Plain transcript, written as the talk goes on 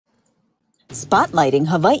Spotlighting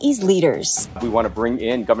Hawaii's leaders. We want to bring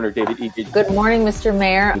in Governor David Ige. Good morning, Mr.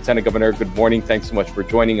 Mayor. Lieutenant Governor, good morning. Thanks so much for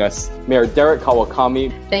joining us. Mayor Derek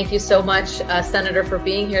Kawakami. Thank you so much, Senator, for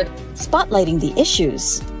being here. Spotlighting the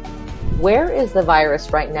issues. Where is the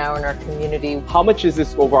virus right now in our community? How much is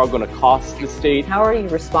this overall going to cost the state? How are you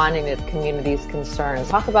responding to the community's concerns?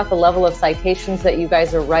 Talk about the level of citations that you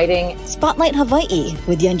guys are writing. Spotlight Hawaii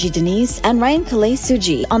with Yunji Denise and Ryan Kalei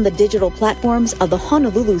Suji on the digital platforms of the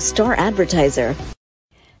Honolulu Star-Advertiser.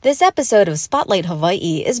 This episode of Spotlight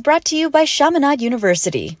Hawaii is brought to you by Chaminade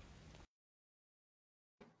University.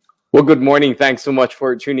 Well, good morning. Thanks so much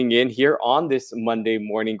for tuning in here on this Monday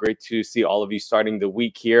morning. Great to see all of you starting the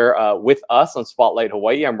week here with us on Spotlight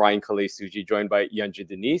Hawaii. I'm Ryan Kalei Suji, joined by Yunji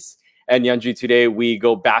Denise. And Yunji, today we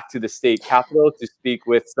go back to the state capitol to speak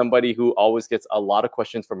with somebody who always gets a lot of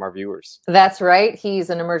questions from our viewers. That's right. He's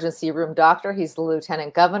an emergency room doctor. He's the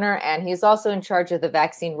lieutenant governor, and he's also in charge of the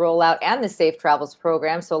vaccine rollout and the Safe Travels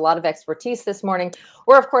program. So a lot of expertise this morning.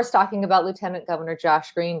 We're, of course, talking about Lieutenant Governor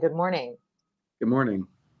Josh Green. Good morning. Good morning.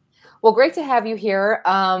 Well, great to have you here.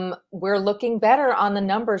 We're looking better on the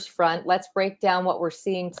numbers front. Let's break down what we're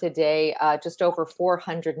seeing today. Just over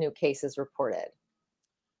 400 new cases reported.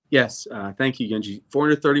 Yes, thank you, Yunji.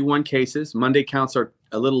 431 cases. Monday counts are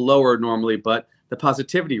a little lower normally, but the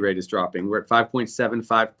positivity rate is dropping. We're at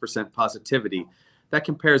 5.75% positivity. That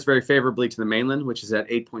compares very favorably to the mainland, which is at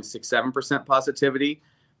 8.67% positivity.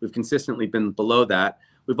 We've consistently been below that.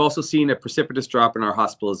 We've also seen a precipitous drop in our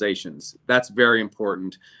hospitalizations. That's very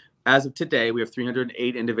important. As of today, we have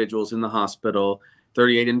 308 individuals in the hospital.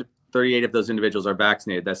 38 of those individuals are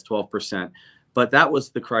vaccinated. That's 12%. But that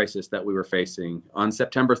was the crisis that we were facing. On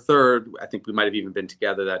September 3rd, I think we might have even been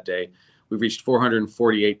together that day, we reached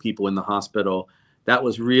 448 people in the hospital. That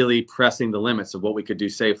was really pressing the limits of what we could do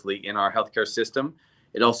safely in our healthcare system.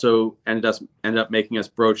 It also ended up making us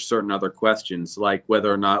broach certain other questions, like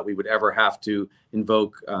whether or not we would ever have to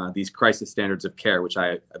invoke these crisis standards of care, which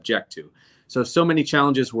I object to. So many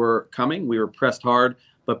challenges were coming. We were pressed hard,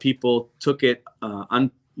 but people took it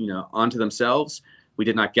onto themselves. We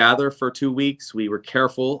did not gather for 2 weeks. We were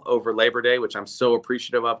careful over Labor Day, which I'm so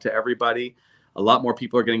appreciative of to everybody. A lot more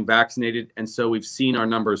people are getting vaccinated, and so we've seen our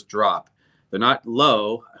numbers drop. They're not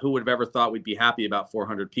low. Who would have ever thought we'd be happy about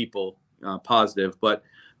 400 people positive, but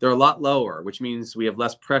they're a lot lower, which means we have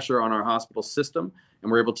less pressure on our hospital system,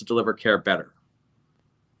 and we're able to deliver care better.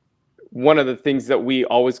 One of the things that we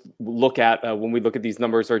always look at when we look at these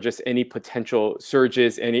numbers are just any potential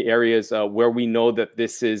surges, any areas where we know that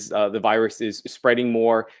this is the virus is spreading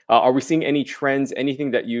more. Are we seeing any trends,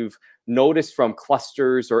 anything that you've noticed from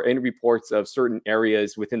clusters or any reports of certain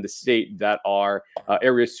areas within the state that are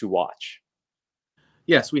areas to watch?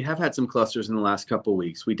 Yes, we have had some clusters in the last couple of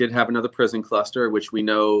weeks. We did have another prison cluster, which we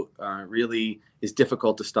know really is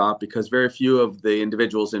difficult to stop because very few of the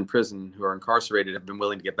individuals in prison who are incarcerated have been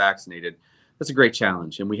willing to get vaccinated. That's a great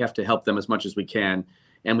challenge, and we have to help them as much as we can,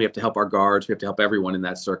 and we have to help our guards. We have to help everyone in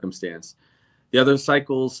that circumstance. The other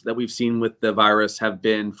cycles that we've seen with the virus have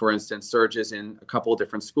been, for instance, surges in a couple of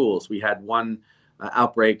different schools. We had one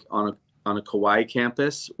outbreak on a Kauai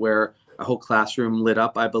campus where a whole classroom lit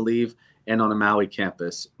up, I believe, and on a Maui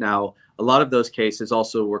campus. Now, a lot of those cases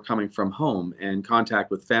also were coming from home and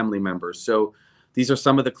contact with family members. So these are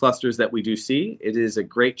some of the clusters that we do see. It is a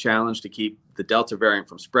great challenge to keep the Delta variant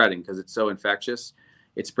from spreading because it's so infectious.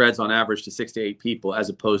 It spreads on average to 6 to 8 people as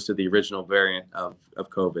opposed to the original variant of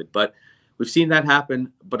COVID. But we've seen that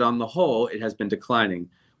happen, but on the whole, it has been declining.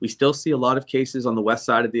 We still see a lot of cases on the west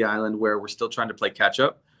side of the island where we're still trying to play catch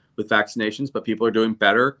up with vaccinations, but people are doing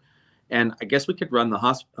better. And I guess we could run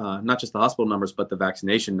the not just the hospital numbers, but the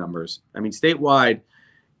vaccination numbers. I mean, statewide,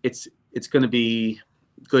 it's going to be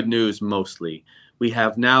good news mostly. We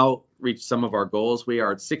have now reached some of our goals. We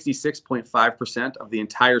are at 66.5% of the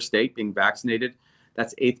entire state being vaccinated.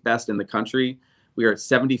 That's 8th best in the country. We are at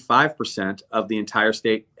 75% of the entire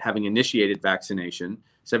state having initiated vaccination,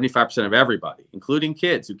 75% of everybody, including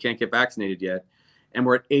kids who can't get vaccinated yet. And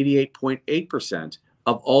we're at 88.8%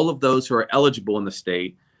 of all of those who are eligible in the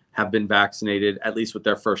state have been vaccinated, at least with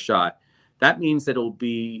their first shot. That means that it will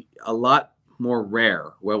be a lot more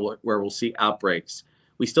rare where we'll see outbreaks.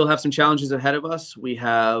 We still have some challenges ahead of us. We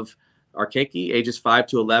have our keiki, ages 5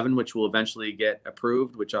 to 11, which will eventually get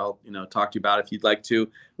approved, which I'll talk to you about if you'd like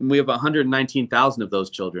to. And we have 119,000 of those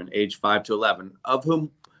children, age 5 to 11, of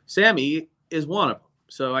whom Sammy is one of them.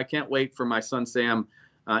 So I can't wait for my son Sam,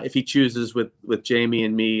 if he chooses with Jamie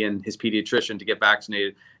and me and his pediatrician to get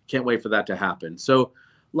vaccinated. Can't wait for that to happen. So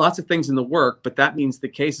lots of things in the work, but that means the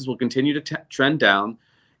cases will continue to trend down.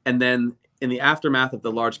 And then in the aftermath of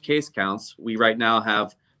the large case counts, we right now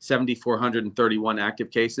have 7,431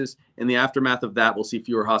 active cases. In the aftermath of that, we'll see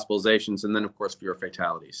fewer hospitalizations and then, of course, fewer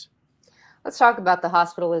fatalities. Let's talk about the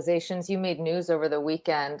hospitalizations. You made news over the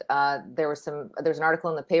weekend. There's an article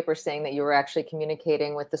in the paper saying that you were actually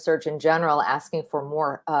communicating with the Surgeon General, asking for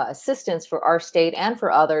more assistance for our state and for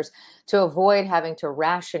others to avoid having to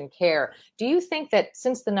ration care. Do you think that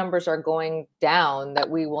since the numbers are going down, that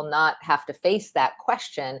we will not have to face that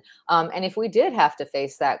question? And if we did have to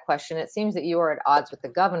face that question, it seems that you are at odds with the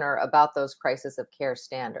governor about those crisis of care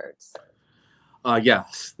standards.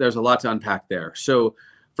 Yes, there's a lot to unpack there. So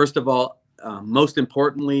first of all, most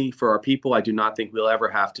importantly for our people, I do not think we'll ever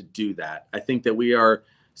have to do that. I think that we are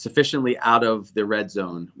sufficiently out of the red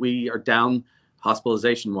zone. We are down,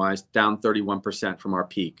 hospitalization-wise, down 31% from our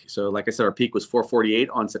peak. So like I said, our peak was 448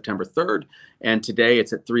 on September 3rd, and today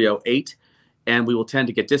it's at 308. And we will tend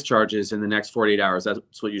to get discharges in the next 48 hours.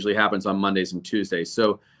 That's what usually happens on Mondays and Tuesdays.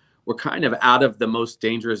 So we're kind of out of the most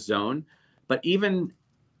dangerous zone. But even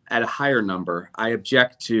at a higher number, I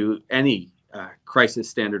object to any crisis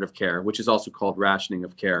standard of care, which is also called rationing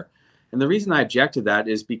of care. And the reason I object to that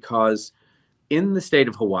is because in the state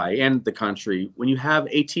of Hawaii and the country, when you have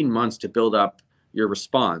 18 months to build up your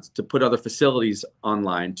response, to put other facilities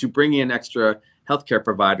online, to bring in extra healthcare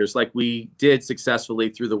providers like we did successfully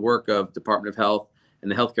through the work of Department of Health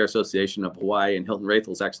and the Healthcare Association of Hawaii and Hilton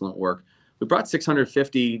Rathel's excellent work, we brought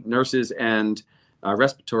 650 nurses and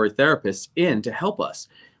respiratory therapists in to help us.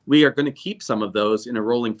 We are going to keep some of those in a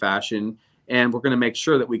rolling fashion, and we're going to make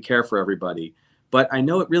sure that we care for everybody. But I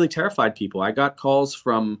know it really terrified people. I got calls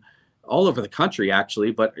from all over the country,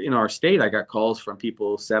 actually, but in our state, I got calls from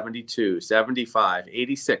people 72, 75,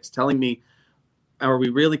 86, telling me, are we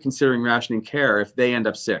really considering rationing care if they end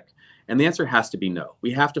up sick? And the answer has to be no.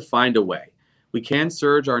 We have to find a way. We can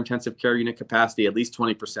surge our intensive care unit capacity at least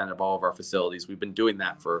 20% of all of our facilities. We've been doing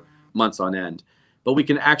that for months on end. But we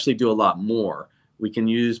can actually do a lot more. We can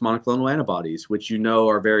use monoclonal antibodies, which you know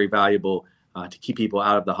are very valuable to keep people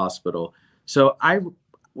out of the hospital. So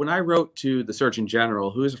when I wrote to the Surgeon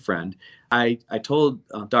General, who is a friend, I told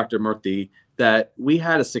Dr. Murthy that we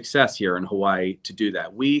had a success here in Hawaii to do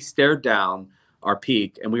that. We stared down our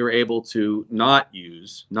peak and we were able to not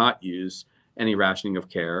use any rationing of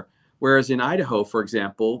care. Whereas in Idaho, for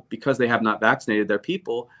example, because they have not vaccinated their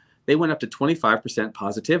people, they went up to 25%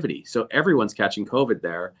 positivity. So everyone's catching COVID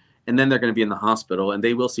there, and then they're going to be in the hospital and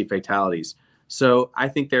they will see fatalities. So I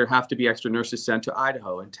think there have to be extra nurses sent to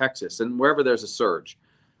Idaho and Texas and wherever there's a surge.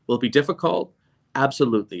 Will it be difficult?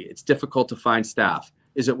 Absolutely. It's difficult to find staff.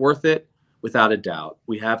 Is it worth it? Without a doubt.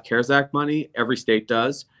 We have CARES Act money. Every state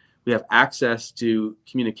does. We have access to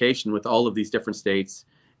communication with all of these different states.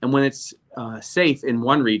 And when it's safe in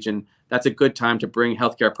one region, that's a good time to bring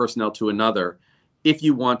healthcare personnel to another if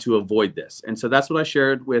you want to avoid this. And so that's what I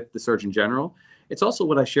shared with the Surgeon General. It's also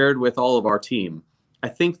what I shared with all of our team. I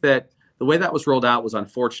think that the way that was rolled out was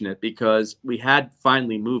unfortunate because we had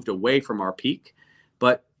finally moved away from our peak,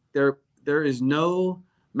 but there is no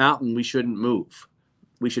mountain we shouldn't move.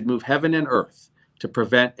 We should move heaven and earth to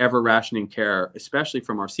prevent ever rationing care, especially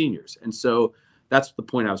from our seniors. And so that's the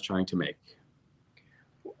point I was trying to make.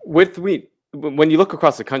 When you look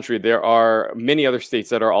across the country, there are many other states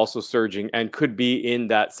that are also surging and could be in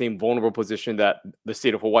that same vulnerable position that the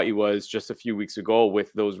state of Hawaii was just a few weeks ago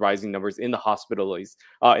with those rising numbers in the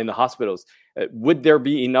hospitals. Would there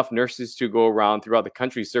be enough nurses to go around throughout the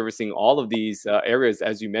country servicing all of these areas,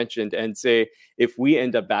 as you mentioned, and say, if we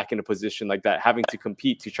end up back in a position like that, having to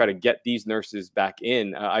compete to try to get these nurses back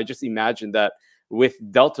in? I just imagine that with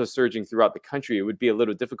Delta surging throughout the country, it would be a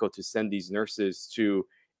little difficult to send these nurses to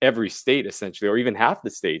every state, essentially, or even half the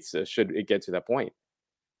states, should it get to that point.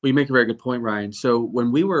 Well, you make a very good point, Ryan. So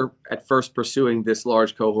when we were at first pursuing this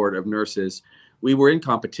large cohort of nurses, we were in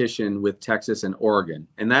competition with Texas and Oregon,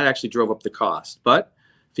 and that actually drove up the cost. But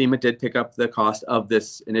FEMA did pick up the cost of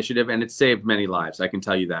this initiative, and it saved many lives, I can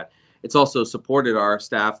tell you that. It's also supported our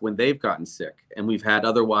staff when they've gotten sick, and we've had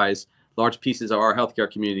otherwise large pieces of our healthcare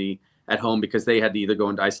community at home because they had to either go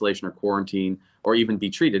into isolation or quarantine or even be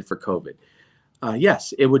treated for COVID.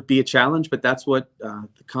 Yes, it would be a challenge, but that's what the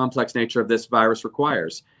complex nature of this virus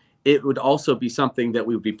requires. It would also be something that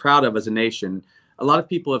we would be proud of as a nation. A lot of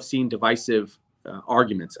people have seen divisive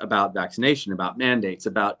arguments about vaccination, about mandates,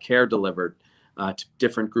 about care delivered to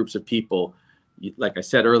different groups of people. Like I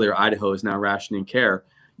said earlier, Idaho is now rationing care.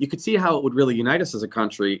 You could see how it would really unite us as a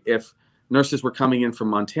country if nurses were coming in from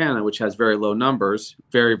Montana, which has very low numbers,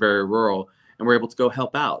 very, very rural, and we're able to go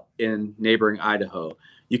help out in neighboring Idaho.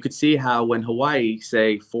 You could see how when Hawaii,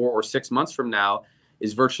 say 4 or 6 months from now,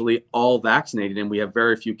 is virtually all vaccinated and we have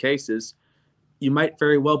very few cases, you might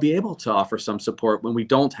very well be able to offer some support when we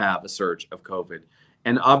don't have a surge of COVID.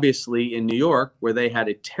 And obviously in New York, where they had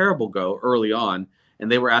a terrible go early on,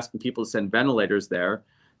 and they were asking people to send ventilators there,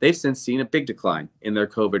 they've since seen a big decline in their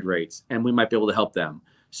COVID rates, and we might be able to help them.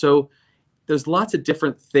 So there's lots of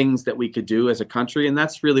different things that we could do as a country, and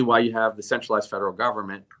that's really why you have the centralized federal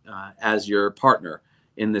government as your partner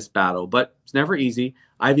in this battle. But it's never easy.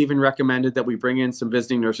 I've even recommended that we bring in some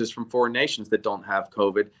visiting nurses from foreign nations that don't have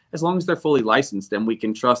COVID, as long as they're fully licensed and we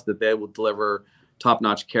can trust that they will deliver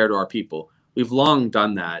top-notch care to our people. We've long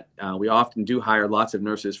done that. We often do hire lots of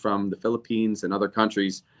nurses from the Philippines and other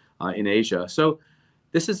countries in Asia. So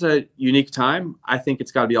this is a unique time. I think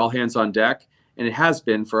it's got to be all hands on deck, and it has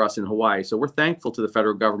been for us in Hawaii. So we're thankful to the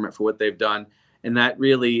federal government for what they've done. And that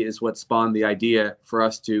really is what spawned the idea for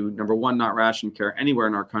us to, number one, not ration care anywhere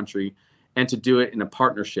in our country, and to do it in a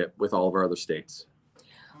partnership with all of our other states.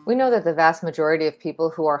 We know that the vast majority of people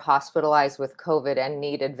who are hospitalized with COVID and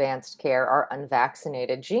need advanced care are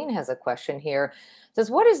unvaccinated. Jean has a question here. Says,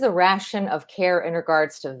 what is the ration of care in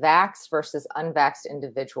regards to vaxxed versus unvaxxed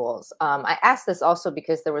individuals? I asked this also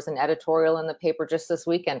because there was an editorial in the paper just this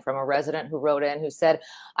weekend from a resident who wrote in who said,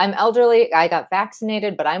 I'm elderly, I got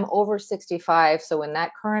vaccinated, but I'm over 65. So in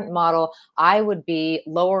that current model, I would be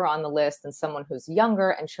lower on the list than someone who's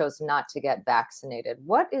younger and chose not to get vaccinated.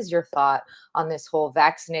 What is your thought on this whole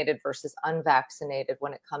vaccinated versus unvaccinated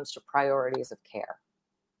when it comes to priorities of care?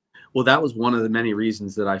 Well, that was one of the many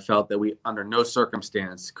reasons that I felt that we, under no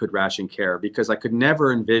circumstance, could ration care, because I could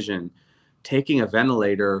never envision taking a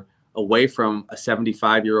ventilator away from a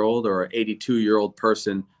 75-year-old or an 82-year-old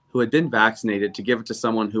person who had been vaccinated to give it to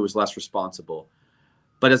someone who was less responsible.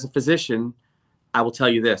 But as a physician, I will tell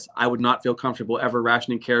you this, I would not feel comfortable ever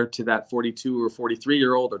rationing care to that 42 or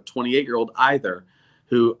 43-year-old or 28-year-old either,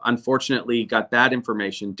 who unfortunately got bad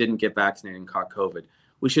information, didn't get vaccinated, and caught COVID.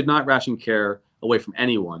 We should not ration care away from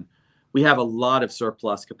anyone. We have a lot of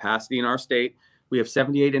surplus capacity in our state. We have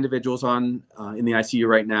 78 individuals on in the ICU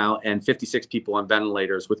right now and 56 people on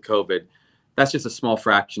ventilators with COVID. That's just a small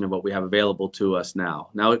fraction of what we have available to us now.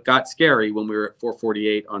 Now, it got scary when we were at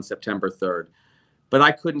 448 on September 3rd, but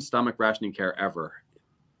I couldn't stomach rationing care ever.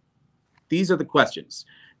 These are the questions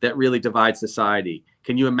that really divide society.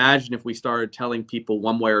 Can you imagine if we started telling people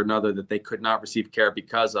one way or another that they could not receive care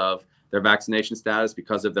because of their vaccination status,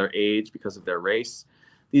 because of their age, because of their race?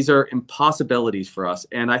 These are impossibilities for us.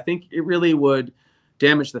 And I think it really would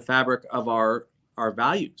damage the fabric of our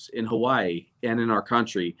values in Hawaii and in our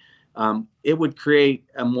country. It would create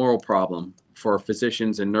a moral problem for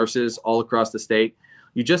physicians and nurses all across the state.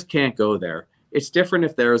 You just can't go there. It's different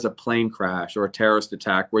if there is a plane crash or a terrorist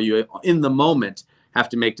attack where you, in the moment, have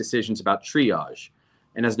to make decisions about triage.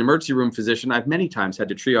 And as an emergency room physician, I've many times had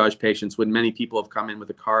to triage patients when many people have come in with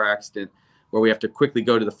a car accident where we have to quickly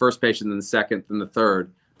go to the first patient, then the second, then the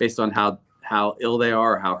third, based on how ill they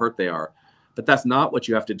are or how hurt they are. But that's not what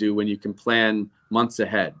you have to do when you can plan months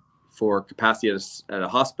ahead for capacity at a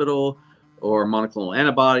hospital or monoclonal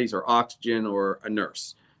antibodies or oxygen or a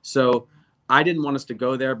nurse. So I didn't want us to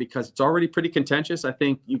go there because it's already pretty contentious. I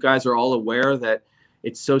think you guys are all aware that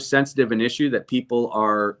it's so sensitive an issue that people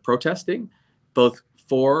are protesting, both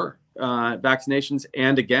for vaccinations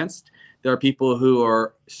and against. There are people who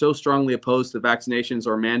are so strongly opposed to vaccinations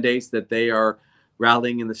or mandates that they are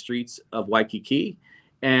rallying in the streets of Waikiki.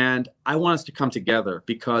 And I want us to come together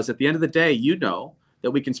because at the end of the day, you know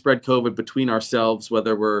that we can spread COVID between ourselves,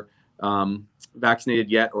 whether we're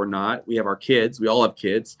vaccinated yet or not. We have our kids. We all have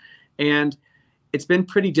kids. And it's been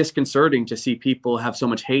pretty disconcerting to see people have so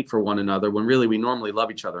much hate for one another when really we normally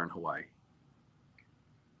love each other in Hawaii.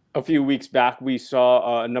 A few weeks back, we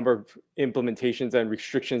saw a number of implementations and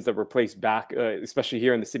restrictions that were placed back, especially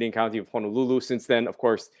here in the city and county of Honolulu. Since then, of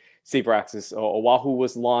course, Safer Access Oahu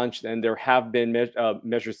was launched, and there have been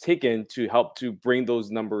measures taken to help to bring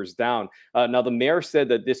those numbers down. Now, the mayor said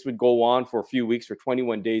that this would go on for a few weeks, for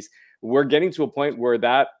 21 days. We're getting to a point where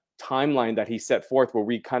that timeline that he set forth, where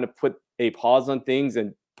we kind of put a pause on things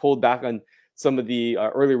and pulled back on some of the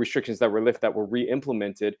early restrictions that were lifted that were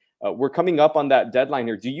re-implemented. We're coming up on that deadline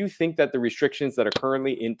here. Do you think that the restrictions that are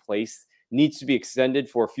currently in place needs to be extended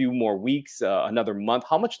for a few more weeks, another month?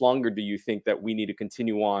 How much longer do you think that we need to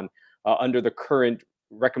continue on under the current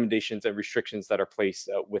recommendations and restrictions that are placed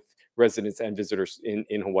with residents and visitors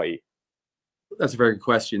in Hawaii? That's a very good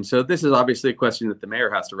question. So this is obviously a question that the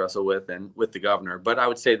mayor has to wrestle with and with the governor. But I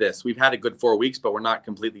would say this, we've had a good 4 weeks, but we're not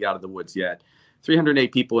completely out of the woods yet.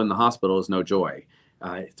 308 people in the hospital is no joy.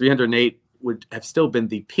 308 would have still been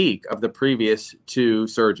the peak of the previous two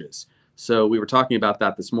surges. So we were talking about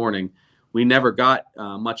that this morning. We never got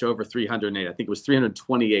much over 308. I think it was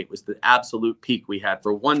 328 was the absolute peak we had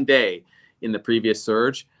for one day in the previous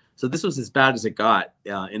surge. So this was as bad as it got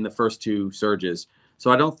in the first two surges. So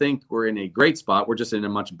I don't think we're in a great spot. We're just in a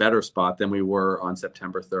much better spot than we were on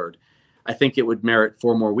September 3rd. I think it would merit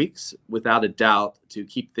 4 more weeks, without a doubt, to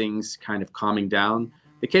keep things kind of calming down.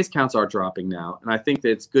 The case counts are dropping now, and I think that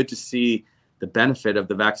it's good to see the benefit of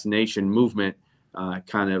the vaccination movement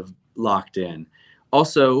kind of locked in.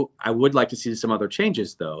 Also, I would like to see some other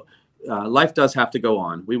changes, though. Life does have to go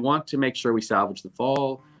on. We want to make sure we salvage the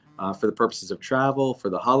fall for the purposes of travel, for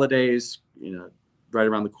the holidays. Right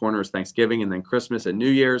around the corner is Thanksgiving and then Christmas and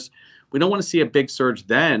New Year's. We don't want to see a big surge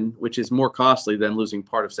then, which is more costly than losing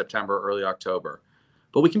part of September, early October.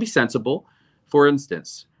 But we can be sensible. For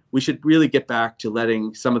instance, we should really get back to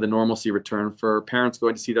letting some of the normalcy return for parents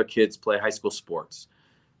going to see their kids play high school sports.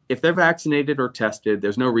 If they're vaccinated or tested,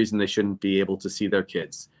 there's no reason they shouldn't be able to see their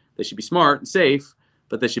kids. They should be smart and safe,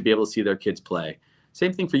 but they should be able to see their kids play.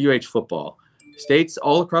 Same thing for UH football. States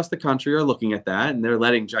all across the country are looking at that, and they're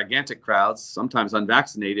letting gigantic crowds, sometimes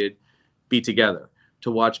unvaccinated, be together to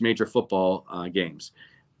watch major football games.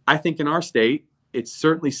 I think in our state, it's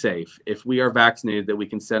certainly safe if we are vaccinated that we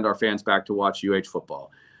can send our fans back to watch UH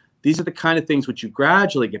football. These are the kind of things which you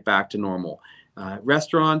gradually get back to normal.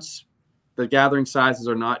 Restaurants, the gathering sizes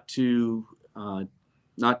are not too, I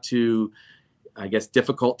guess,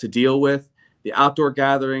 difficult to deal with. The outdoor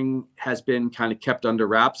gathering has been kind of kept under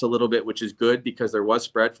wraps a little bit, which is good because there was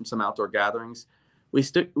spread from some outdoor gatherings. We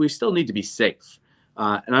still need to be safe.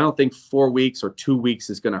 And I don't think 4 weeks or 2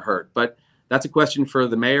 weeks is going to hurt. But that's a question for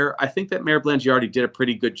the mayor. I think that Mayor Blangiardi did a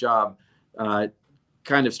pretty good job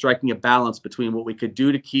kind of striking a balance between what we could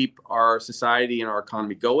do to keep our society and our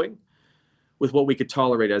economy going with what we could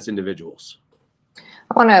tolerate as individuals.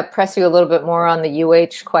 I want to press you a little bit more on the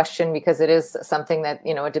UH question, because it is something that,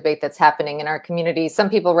 a debate that's happening in our community. Some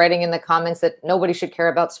people writing in the comments that nobody should care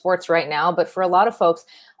about sports right now. But for a lot of folks,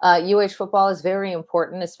 UH football is very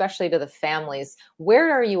important, especially to the families.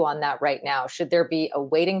 Where are you on that right now? Should there be a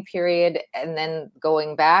waiting period and then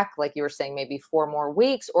going back, like you were saying, maybe 4 more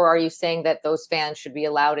weeks? Or are you saying that those fans should be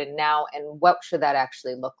allowed in now? And what should that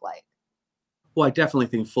actually look like? Well, I definitely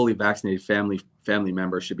think fully vaccinated family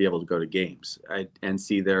members should be able to go to games and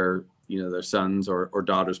see their sons or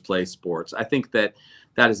daughters play sports. I think that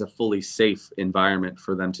is a fully safe environment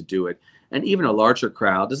for them to do it. And even a larger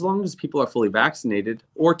crowd, as long as people are fully vaccinated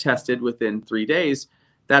or tested within 3 days,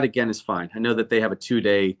 that again is fine. I know that they have a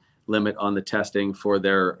 2-day limit on the testing for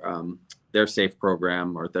their SAFE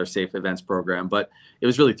program or their Safe Events program, but it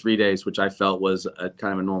was really 3 days, which I felt was a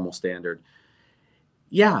kind of a normal standard.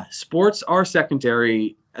 Yeah, sports are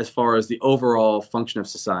secondary as far as the overall function of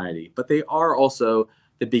society, but they are also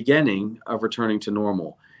the beginning of returning to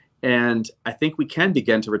normal. And I think we can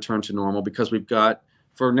begin to return to normal because we've got,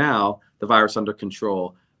 for now, the virus under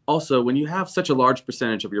control. Also, when you have such a large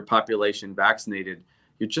percentage of your population vaccinated,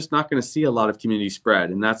 you're just not going to see a lot of community spread.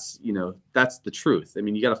 And that's the truth. I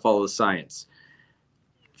mean, you got to follow the science.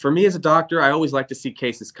 For me as a doctor, I always like to see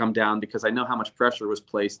cases come down because I know how much pressure was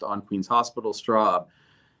placed on Queen's Hospital, Straub,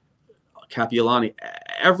 Kapiolani,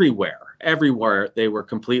 everywhere they were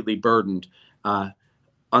completely burdened. On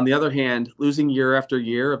the other hand, losing year after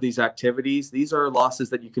year of these activities, these are losses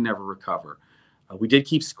that you can never recover. We did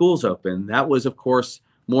keep schools open. That was, of course,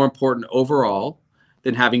 more important overall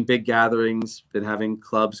than having big gatherings, than having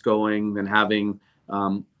clubs going, than having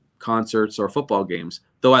concerts or football games.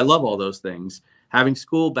 Though I love all those things, having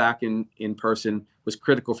school back in person was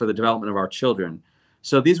critical for the development of our children.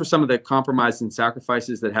 So these were some of the compromises and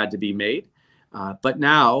sacrifices that had to be made. But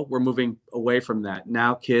now we're moving away from that.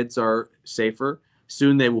 Now kids are safer.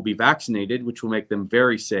 Soon they will be vaccinated, which will make them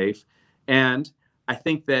very safe. And I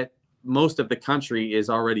think that most of the country is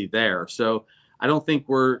already there. So I don't think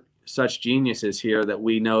we're such geniuses here that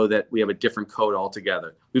we know that we have a different code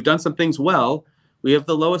altogether. We've done some things well. We have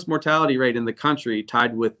the lowest mortality rate in the country,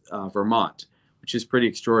 tied with Vermont, which is pretty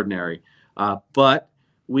extraordinary. But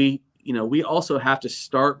we also have to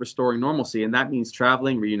start restoring normalcy, and that means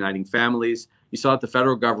traveling, reuniting families. You saw that the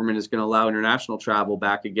federal government is going to allow international travel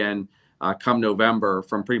back again come November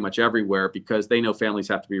from pretty much everywhere because they know families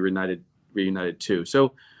have to be reunited too.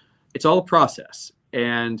 So it's all a process.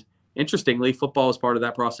 And interestingly, football is part of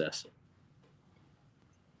that process.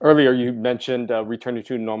 Earlier, you mentioned returning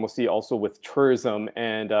to normalcy also with tourism.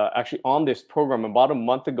 And actually on this program, about a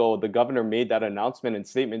month ago, the governor made that announcement and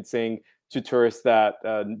statement saying to tourists that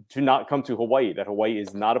to not come to Hawaii, that Hawaii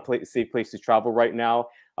is not a safe place to travel right now.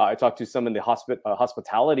 I talked to some in the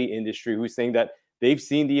hospitality industry who's saying that they've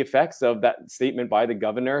seen the effects of that statement by the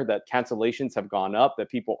governor, that cancellations have gone up, that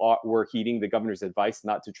people were heeding the governor's advice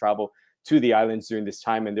not to travel to the islands during this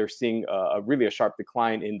time. And they're seeing really a sharp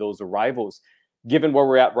decline in those arrivals. Given where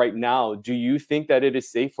we're at right now, do you think that it is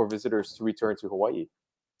safe for visitors to return to Hawaii?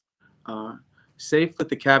 safe with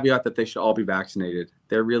the caveat that they should all be vaccinated.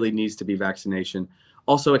 There really needs to be vaccination.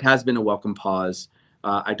 Also, it has been a welcome pause.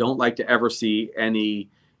 I don't like to ever see any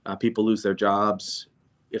people lose their jobs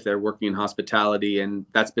if they're working in hospitality, and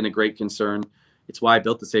that's been a great concern. It's why I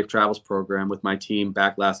built the Safe Travels program with my team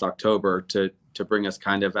back last October to bring us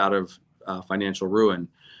kind of out of financial ruin.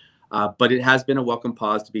 But it has been a welcome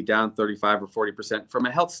pause to be down 35 or 40% from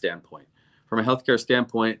a health standpoint. From a healthcare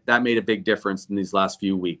standpoint, that made a big difference in these last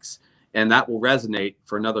few weeks, and that will resonate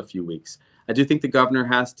for another few weeks. I do think the governor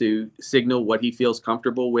has to signal what he feels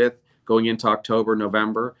comfortable with going into October,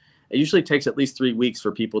 November. It usually takes at least 3 weeks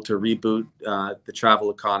for people to reboot the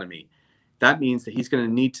travel economy. That means that he's going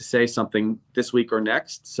to need to say something this week or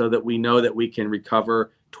next so that we know that we can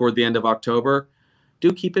recover toward the end of October.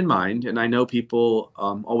 Do keep in mind, and I know people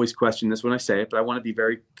always question this when I say it, but I want to be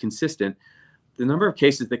very consistent. The number of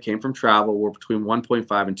cases that came from travel were between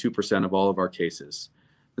 1.5 and 2% of all of our cases.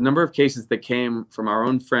 The number of cases that came from our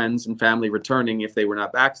own friends and family returning if they were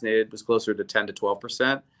not vaccinated was closer to 10 to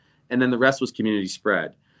 12%. And then the rest was community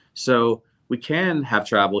spread. So we can have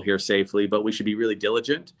travel here safely, but we should be really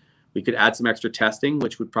diligent. We could add some extra testing,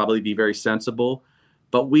 which would probably be very sensible.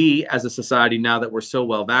 But we, as a society, now that we're so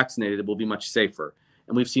well vaccinated, will be much safer.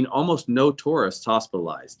 And we've seen almost no tourists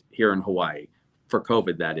hospitalized here in Hawaii for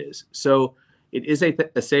COVID, that is. So it is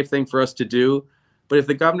a safe thing for us to do. But if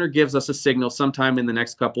the governor gives us a signal sometime in the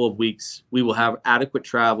next couple of weeks, we will have adequate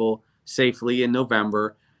travel safely in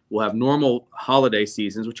November. We'll have normal holiday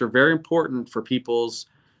seasons, which are very important for people's,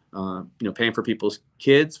 paying for people's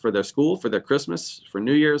kids, for their school, for their Christmas, for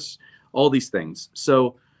New Year's, all these things.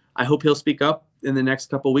 So I hope he'll speak up in the next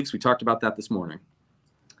couple of weeks. We talked about that this morning.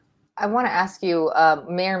 I want to ask you,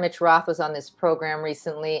 Mayor Mitch Roth was on this program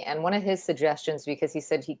recently, and one of his suggestions, because he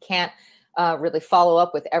said he can't really follow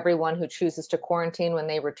up with everyone who chooses to quarantine when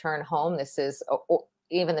they return home. This is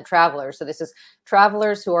even the travelers. So this is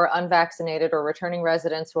travelers who are unvaccinated or returning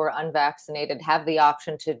residents who are unvaccinated have the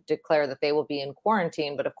option to declare that they will be in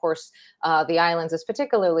quarantine. But of course, the islands, is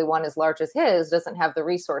particularly one as large as his, doesn't have the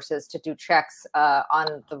resources to do checks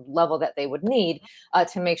on the level that they would need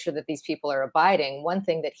to make sure that these people are abiding. One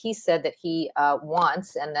thing that he said that he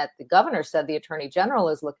wants, and that the governor said the attorney general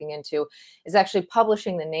is looking into, is actually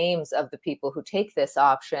publishing the names of the people who take this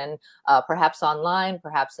option, perhaps online,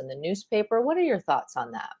 perhaps in the newspaper. What are your thoughts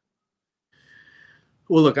on that?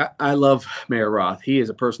 Well, look, I love Mayor Roth. He is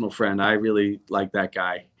a personal friend. I really like that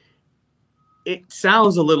guy. It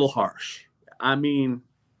sounds a little harsh. I mean,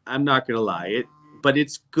 I'm not going to lie, but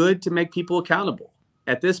it's good to make people accountable.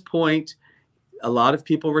 At this point, a lot of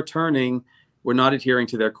people returning were not adhering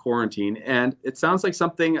to their quarantine. And it sounds like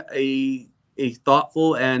something a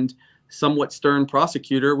thoughtful and somewhat stern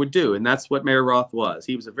prosecutor would do. And that's what Mayor Roth was.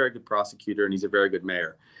 He was a very good prosecutor, and he's a very good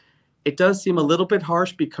mayor. It does seem a little bit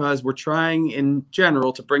harsh because we're trying in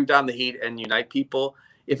general to bring down the heat and unite people.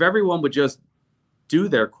 If everyone would just do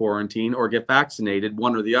their quarantine or get vaccinated,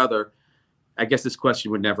 one or the other, I guess this question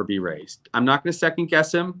would never be raised. I'm not going to second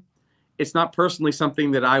guess him. It's not personally something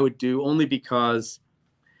that I would do, only because,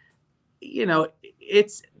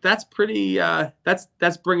 that's pretty,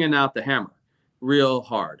 that's bringing out the hammer real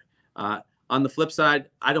hard. On the flip side,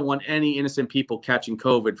 I don't want any innocent people catching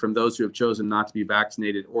COVID from those who have chosen not to be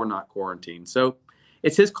vaccinated or not quarantined. So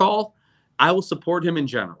it's his call. I will support him in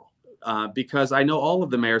general because I know all of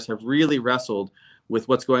the mayors have really wrestled with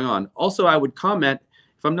what's going on. Also, I would comment,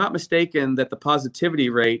 if I'm not mistaken, that the positivity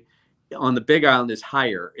rate on the Big Island is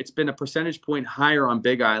higher. It's been a percentage point higher on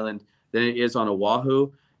Big Island than it is on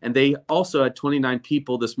Oahu. And they also had 29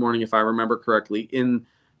 people this morning, if I remember correctly, in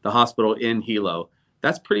the hospital in Hilo.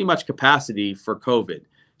 That's pretty much capacity for COVID.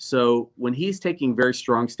 So when he's taking very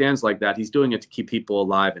strong stands like that, he's doing it to keep people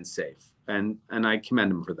alive and safe. And I commend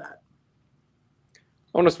him for that.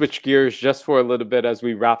 I want to switch gears just for a little bit as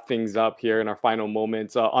we wrap things up here in our final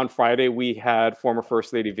moments. On Friday, we had former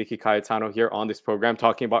First Lady Vicky Cayetano here on this program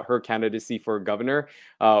talking about her candidacy for governor.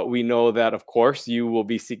 We know that, of course, you will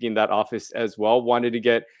be seeking that office as well. Wanted to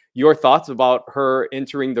get your thoughts about her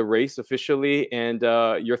entering the race officially and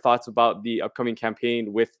your thoughts about the upcoming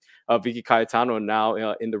campaign with Vicky Cayetano now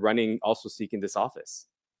in the running, also seeking this office.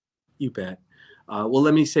 You bet. Well,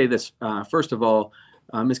 let me say this. First of all,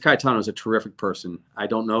 Ms. Cayetano is a terrific person. I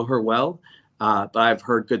don't know her well, but I've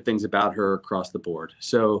heard good things about her across the board.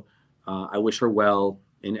 So I wish her well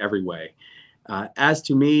in every way. As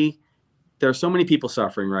to me, there are so many people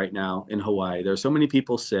suffering right now in Hawaii. There are so many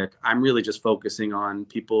people sick. I'm really just focusing on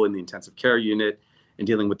people in the intensive care unit and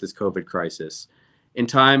dealing with this COVID crisis. In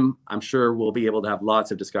time, I'm sure we'll be able to have lots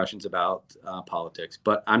of discussions about politics,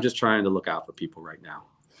 but I'm just trying to look out for people right now.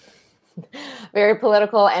 Very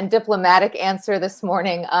political and diplomatic answer this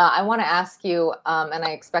morning. I want to ask you, and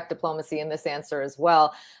I expect diplomacy in this answer as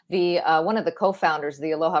well. One of the co-founders of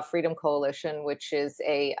the Aloha Freedom Coalition, which is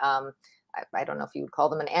I don't know if you would call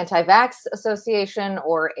them an anti-vax association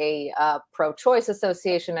or a pro-choice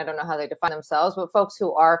association. I don't know how they define themselves, but folks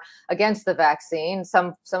who are against the vaccine,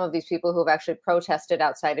 some of these people who have actually protested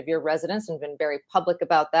outside of your residence and been very public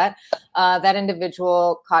about that. That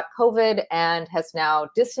individual caught COVID and has now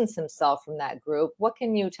distanced himself from that group. What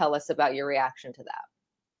can you tell us about your reaction to that?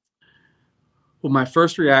 Well, my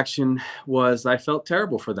first reaction was I felt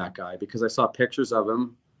terrible for that guy because I saw pictures of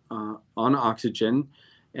him on oxygen.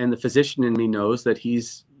 And the physician in me knows that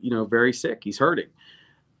he's, very sick. He's hurting.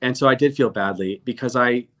 And so I did feel badly because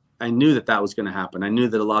I knew that was going to happen. I knew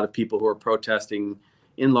that a lot of people who were protesting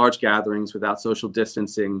in large gatherings without social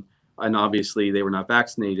distancing, and obviously they were not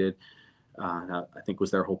vaccinated, I think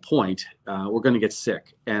was their whole point, were going to get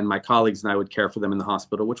sick. And my colleagues and I would care for them in the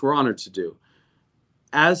hospital, which we're honored to do.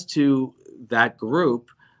 As to that group,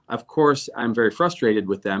 of course, I'm very frustrated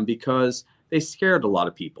with them because they scared a lot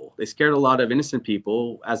of people. They scared a lot of innocent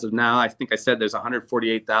people. As of now, I think I said there's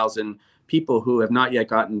 148,000 people who have not yet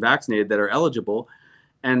gotten vaccinated that are eligible.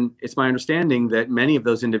 And it's my understanding that many of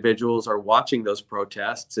those individuals are watching those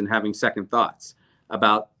protests and having second thoughts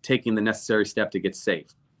about taking the necessary step to get safe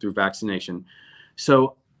through vaccination.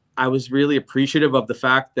 So I was really appreciative of the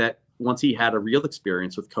fact that once he had a real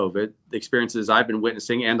experience with COVID, the experiences I've been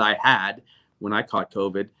witnessing and I had when I caught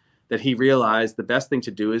COVID, that he realized the best thing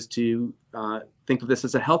to do is to think of this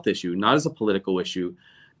as a health issue, not as a political issue,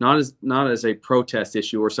 not as a protest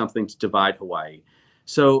issue or something to divide Hawaii.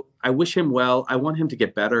 So I wish him well. I want him to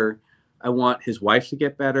get better. I want his wife to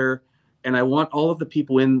get better. And I want all of the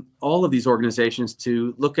people in all of these organizations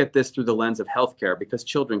to look at this through the lens of healthcare because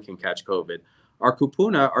children can catch COVID. Our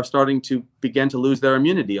kupuna are starting to begin to lose their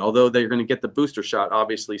immunity, although they're going to get the booster shot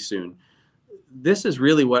obviously soon. This is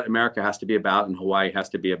really what America has to be about and Hawaii has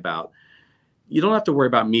to be about. You don't have to worry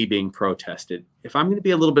about me being protested. If I'm going to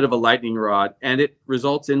be a little bit of a lightning rod and it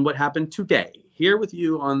results in what happened today here with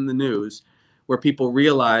you on the news, where people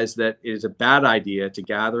realize that it is a bad idea to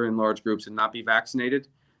gather in large groups and not be vaccinated,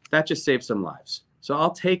 that just saves some lives. So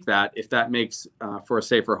I'll take that if that makes for a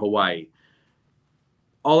safer Hawaii.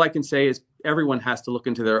 All I can say is everyone has to look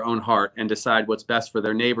into their own heart and decide what's best for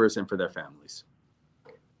their neighbors and for their families.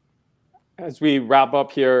 As we wrap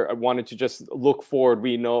up here, I wanted to just look forward.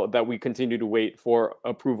 We know that we continue to wait for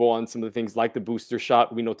approval on some of the things like the booster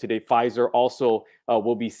shot. We know today Pfizer also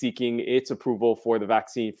will be seeking its approval for the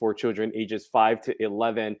vaccine for children ages 5 to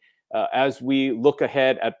 11. As we look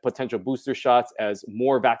ahead at potential booster shots, as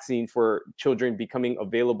more vaccine for children becoming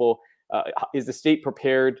available, is the state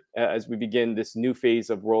prepared as we begin this new phase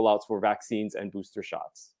of rollouts for vaccines and booster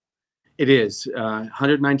shots? It is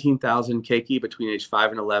 119,000 keiki between age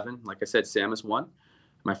 5 and 11. Like I said, Sam is one.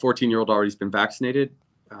 My 14-year-old already has been vaccinated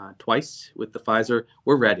twice with the Pfizer.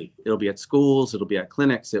 We're ready. It'll be at schools. It'll be at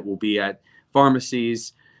clinics. It will be at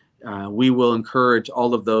pharmacies. We will encourage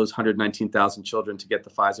all of those 119,000 children to get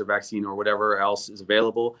the Pfizer vaccine or whatever else is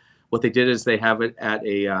available. What they did is they have it at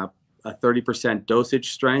a 30%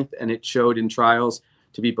 dosage strength, and it showed in trials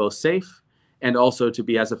to be both safe and also to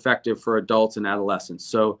be as effective for adults and adolescents.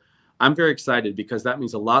 So I'm very excited because that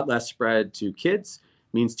means a lot less spread to kids,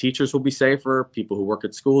 means teachers will be safer, people who work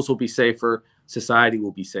at schools will be safer, society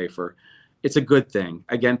will be safer. It's a good thing.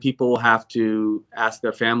 Again, people will have to ask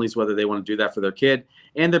their families whether they want to do that for their kid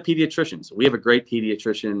and their pediatricians. We have a great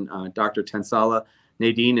pediatrician, Dr. Tensala.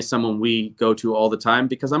 Nadine is someone we go to all the time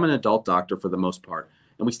because I'm an adult doctor for the most part,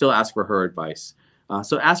 and we still ask for her advice.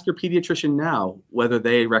 So ask your pediatrician now whether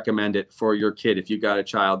they recommend it for your kid if you've got a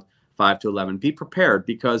child 5 to 11. Be prepared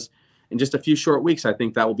because in just a few short weeks, I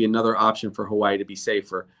think that will be another option for Hawaii to be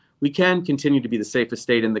safer. We can continue to be the safest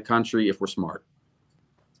state in the country if we're smart.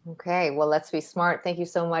 Okay, well, let's be smart. Thank you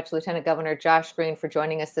so much, Lieutenant Governor Josh Green, for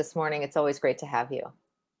joining us this morning. It's always great to have you.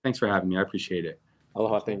 Thanks for having me. I appreciate it.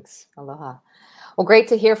 Aloha, thanks. Aloha. Well, great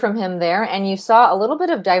to hear from him there. And you saw a little bit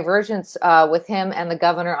of divergence with him and the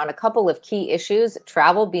governor on a couple of key issues,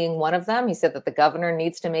 travel being one of them. He said that the governor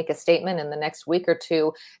needs to make a statement in the next week or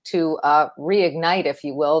two to reignite, if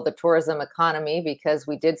you will, the tourism economy, because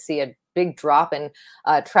we did see a big drop in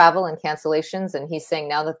travel and cancellations. And he's saying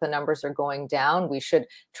now that the numbers are going down, we should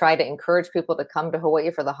try to encourage people to come to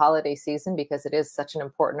Hawaii for the holiday season because it is such an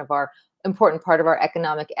important part of our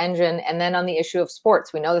economic engine. And then on the issue of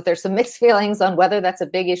sports, we know that there's some mixed feelings on whether that's a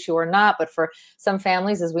big issue or not, but for some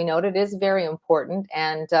families, as we noted, it is very important.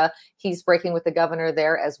 And he's breaking with the governor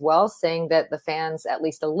there as well, saying that the fans, at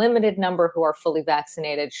least a limited number who are fully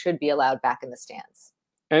vaccinated, should be allowed back in the stands.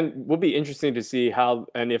 And will be interesting to see how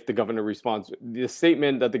and if the governor responds. The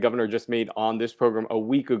statement that the governor just made on this program a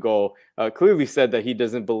week ago clearly said that he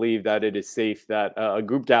doesn't believe that it is safe that a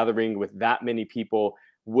group gathering with that many people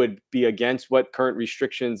would be against what current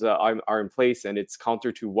restrictions are in place, and it's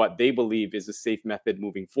counter to what they believe is a safe method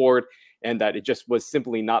moving forward, and that it just was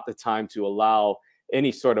simply not the time to allow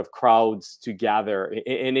any sort of crowds to gather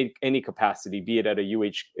in any capacity, be it at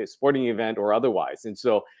a sporting event or otherwise. And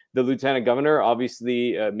so the lieutenant governor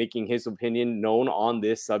obviously making his opinion known on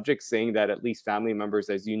this subject, saying that at least family members,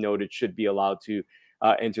 as you noted, should be allowed to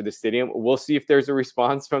enter the stadium. We'll see if there's a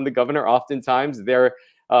response from the governor. Oftentimes there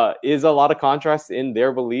is a lot of contrast in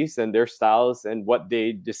their beliefs and their styles and what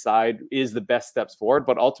they decide is the best steps forward.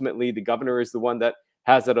 But ultimately, the governor is the one that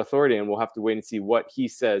has that authority, and we'll have to wait and see what he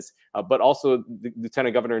says. But also the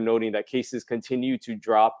lieutenant governor noting that cases continue to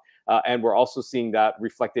drop, and we're also seeing that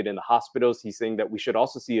reflected in the hospitals. He's saying that we should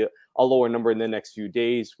also see a lower number in the next few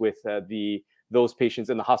days with those patients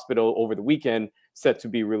in the hospital over the weekend set to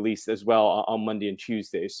be released as well on Monday and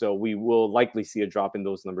Tuesday. So we will likely see a drop in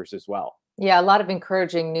those numbers as well. Yeah, a lot of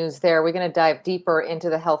encouraging news there. We're going to dive deeper into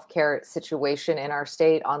the healthcare situation in our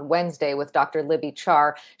state on Wednesday with Dr. Libby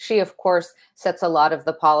Char. She, of course, sets a lot of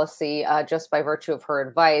the policy just by virtue of her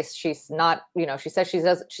advice. She's not, she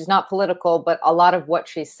says she's not political, but a lot of what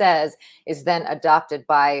she says is then adopted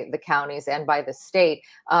by the counties and by the state.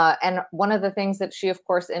 And one of the things that she, of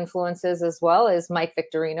course, influences as well is Mike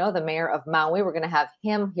Victorino, the mayor of Maui. We're going to have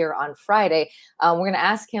him here on Friday. We're going to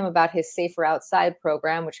ask him about his Safer Outside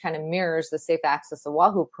program, which kind of mirrors the Safe Access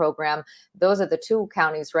Oahu program. Those are the two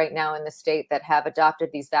counties right now in the state that have adopted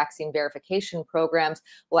these vaccine verification programs.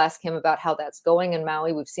 We'll ask him about how that's going in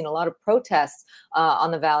Maui. We've seen a lot of protests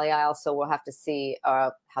on the Valley Isle, so we'll have to see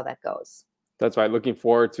how that goes. That's right. Looking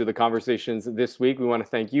forward to the conversations this week. We want to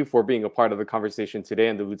thank you for being a part of the conversation today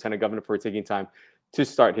and the Lieutenant Governor for taking time to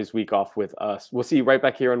start his week off with us. We'll see you right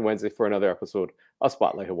back here on Wednesday for another episode of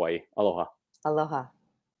Spotlight Hawaii. Aloha. Aloha.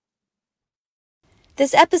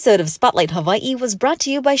 This episode of Spotlight Hawaii was brought to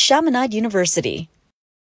you by Chaminade University.